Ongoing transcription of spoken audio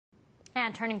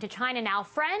And turning to China now,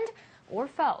 friend or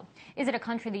foe? Is it a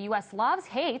country the U.S. loves,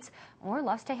 hates, or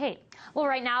loves to hate? Well,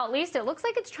 right now, at least, it looks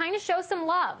like it's trying to show some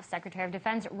love. Secretary of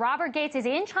Defense Robert Gates is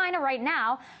in China right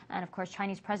now. And, of course,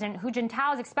 Chinese President Hu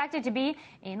Jintao is expected to be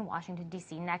in Washington,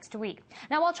 D.C. next week.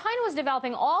 Now, while China was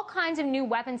developing all kinds of new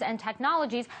weapons and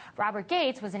technologies, Robert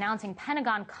Gates was announcing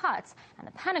Pentagon cuts. And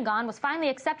the Pentagon was finally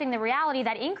accepting the reality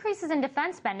that increases in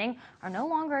defense spending are no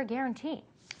longer a guarantee.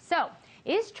 So,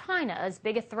 is China as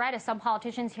big a threat as some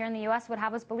politicians here in the U.S. would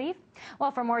have us believe? Well,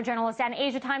 for more, journalist and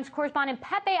Asia Times correspondent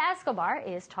Pepe Escobar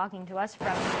is talking to us from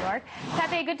New York.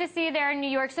 Pepe, good to see you there in New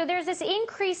York. So there's this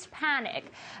increased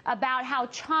panic about how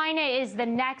China is the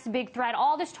next big threat.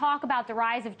 All this talk about the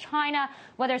rise of China,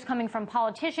 whether it's coming from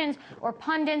politicians or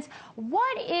pundits.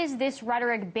 What is this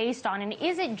rhetoric based on, and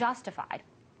is it justified?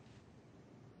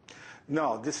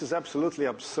 No, this is absolutely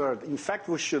absurd. In fact,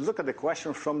 we should look at the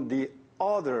question from the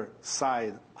other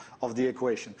side of the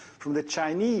equation, from the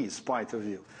Chinese point of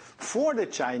view. For the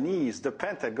Chinese, the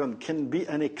Pentagon can be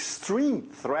an extreme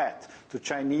threat to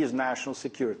Chinese national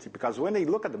security, because when they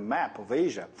look at the map of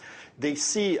Asia, they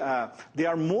see they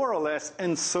are more or less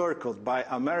encircled by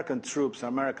American troops,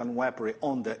 American weaponry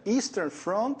on the Eastern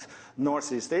Front,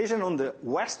 Northeast Asia, and on the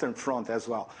Western Front as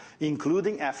well,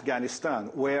 including Afghanistan,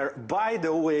 where, by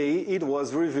the way, it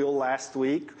was revealed last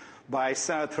week by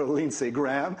Senator Lindsey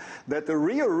Graham that the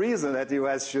real reason that the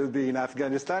U.S. should be in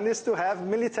Afghanistan is to have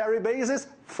military bases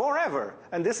forever.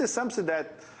 And this is something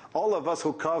that all of us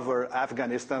who cover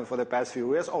Afghanistan for the past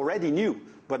few years already knew.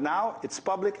 But now it's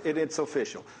public and it's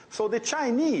official. So the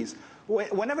Chinese,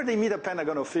 whenever they meet a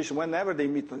Pentagon official, whenever they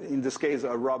meet, in this case,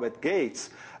 Robert Gates,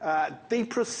 they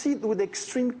proceed with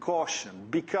extreme caution,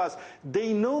 because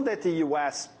they know that the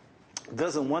U.S.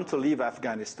 doesn't want to leave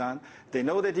Afghanistan. They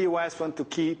know that the U.S. wants to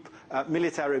keep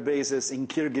military bases in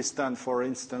Kyrgyzstan, for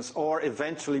instance, or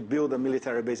eventually build a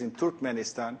military base in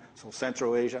Turkmenistan, so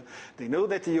Central Asia. They know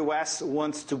that the U.S.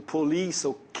 wants to police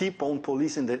or keep on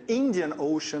policing the Indian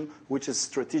Ocean, which is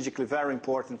strategically very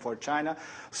important for China.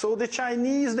 So the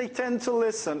Chinese, they tend to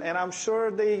listen, and I'm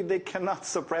sure they cannot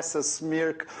suppress a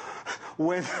smirk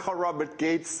when Robert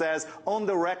Gates says on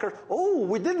the record, oh,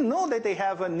 we didn't know that they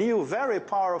have a new, very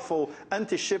powerful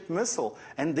anti-ship missile,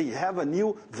 and they have a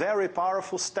new, very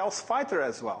powerful stealth fighter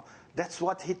as well. That's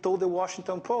what he told the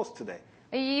Washington Post today.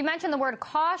 You mentioned the word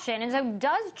caution, and so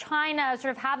does China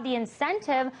sort of have the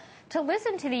incentive to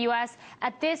listen to the U.S.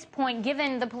 at this point,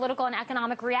 given the political and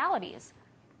economic realities?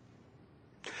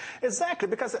 Exactly,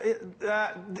 because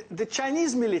the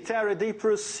Chinese military, they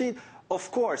proceed, of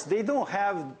course, they don't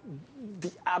have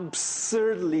the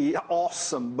absurdly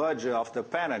awesome budget of the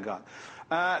Pentagon.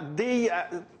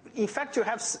 In fact, you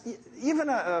have even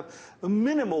a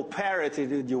minimal parity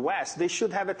to the U.S. They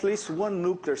should have at least one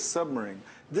nuclear submarine.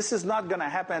 This is not going to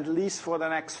happen at least for the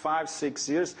next 5-6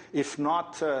 years, if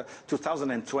not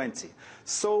 2020.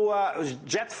 So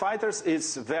jet fighters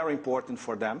is very important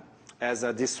for them as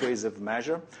a dissuasive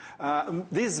measure.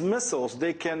 These missiles,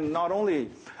 they can not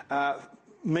only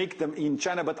make them in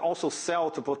China, but also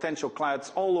sell to potential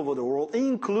clients all over the world,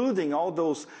 including all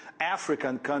those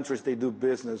African countries they do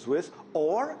business with,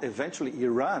 or eventually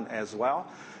Iran as well.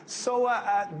 So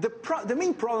the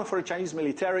main problem for the Chinese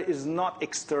military is not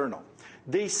external.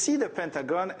 They see the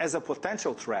Pentagon as a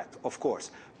potential threat, of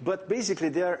course, but basically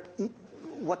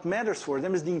what matters for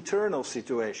them is the internal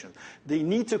situation. They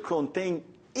need to contain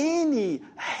any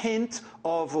hint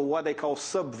of what they call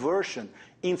subversion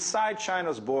inside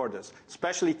China's borders,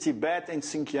 especially Tibet and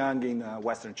Xinjiang in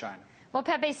Western China. Well,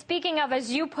 Pepe, speaking of,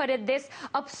 as you put it, this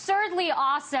absurdly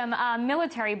awesome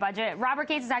military budget, Robert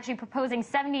Gates is actually proposing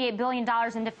 $78 billion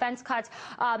in defense cuts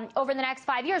over the next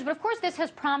 5 years. But, of course, this has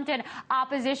prompted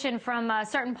opposition from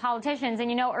certain politicians. And,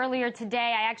 you know, earlier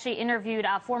today, I actually interviewed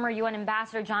former UN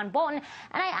Ambassador John Bolton,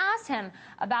 and I asked him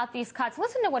about these cuts.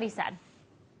 Listen to what he said.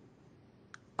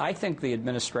 I think the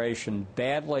administration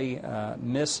badly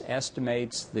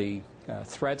misestimates the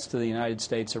threats to the United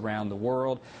States around the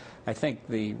world. I think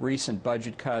the recent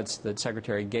budget cuts that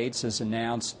Secretary Gates has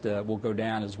announced will go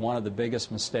down as one of the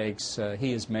biggest mistakes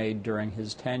he has made during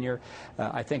his tenure.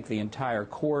 I think the entire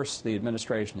course the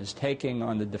administration is taking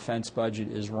on the defense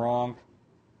budget is wrong.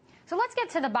 So let's get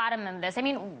to the bottom of this. I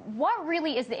mean, what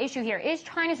really is the issue here? Is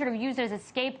China sort of used as a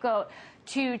scapegoat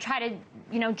to try to,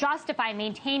 you know, justify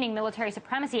maintaining military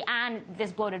supremacy and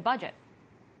this bloated budget?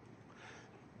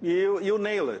 You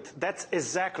nail it. That's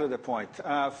exactly the point.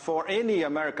 For any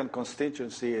American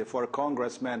constituency, for a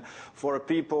congressman, for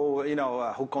people, you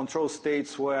know, who control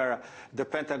states where the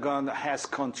Pentagon has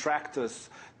contractors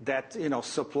that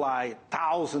supply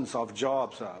thousands of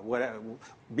jobs, whatever,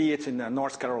 be it in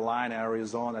North Carolina,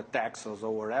 Arizona, Texas,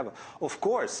 or wherever. Of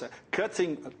course,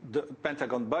 cutting the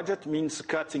Pentagon budget means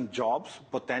cutting jobs,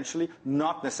 potentially,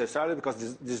 not necessarily,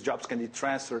 because these jobs can be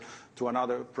transferred to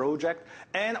another project,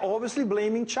 and obviously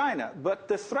blaming China. But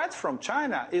the threat from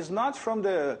China is not from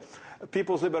the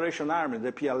People's Liberation Army,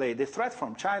 the PLA. The threat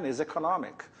from China is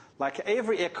economic. Like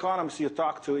every economist you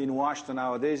talk to in Washington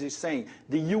nowadays is saying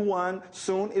the yuan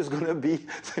soon is going to be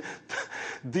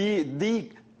the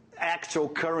actual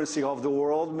currency of the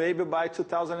world, maybe by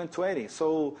 2020.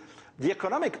 So the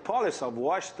economic policy of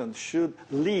Washington should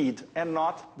lead and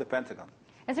not the Pentagon.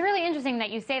 It's really interesting that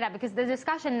you say that, because the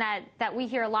discussion that we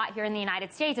hear a lot here in the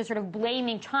United States is sort of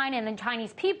blaming China and the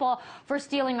Chinese people for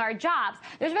stealing our jobs.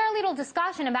 There's very little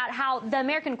discussion about how the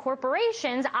American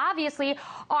corporations obviously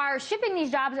are shipping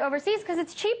these jobs overseas because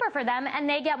it's cheaper for them and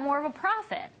they get more of a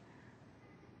profit.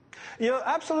 You're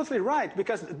absolutely right,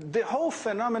 because the whole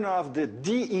phenomenon of the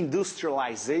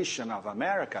deindustrialization of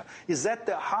America is at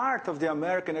the heart of the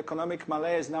American economic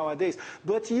malaise nowadays.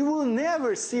 But you will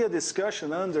never see a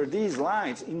discussion under these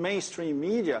lines in mainstream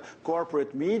media,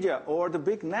 corporate media, or the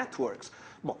big networks.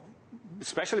 Well,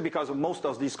 especially because most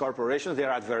of these corporations, they are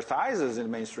advertisers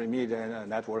in mainstream media and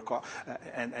network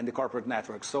and the corporate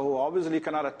networks. So obviously you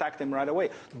cannot attack them right away.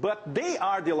 But they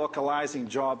are delocalizing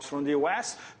jobs from the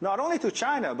U.S., not only to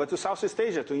China, but to Southeast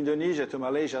Asia, to Indonesia, to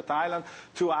Malaysia, Thailand,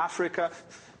 to Africa.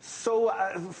 So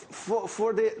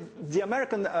for the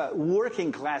American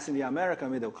working class and the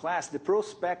American middle class, the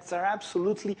prospects are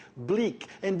absolutely bleak.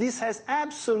 And this has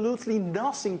absolutely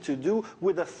nothing to do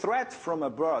with a threat from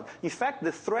abroad. In fact,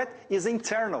 the threat is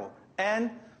internal,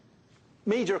 and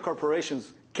major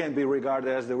corporations can be regarded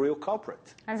as the real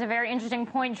culprit. That's a very interesting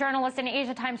point. Journalist and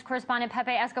Asia Times correspondent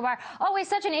Pepe Escobar. Always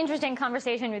such an interesting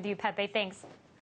conversation with you, Pepe. Thanks.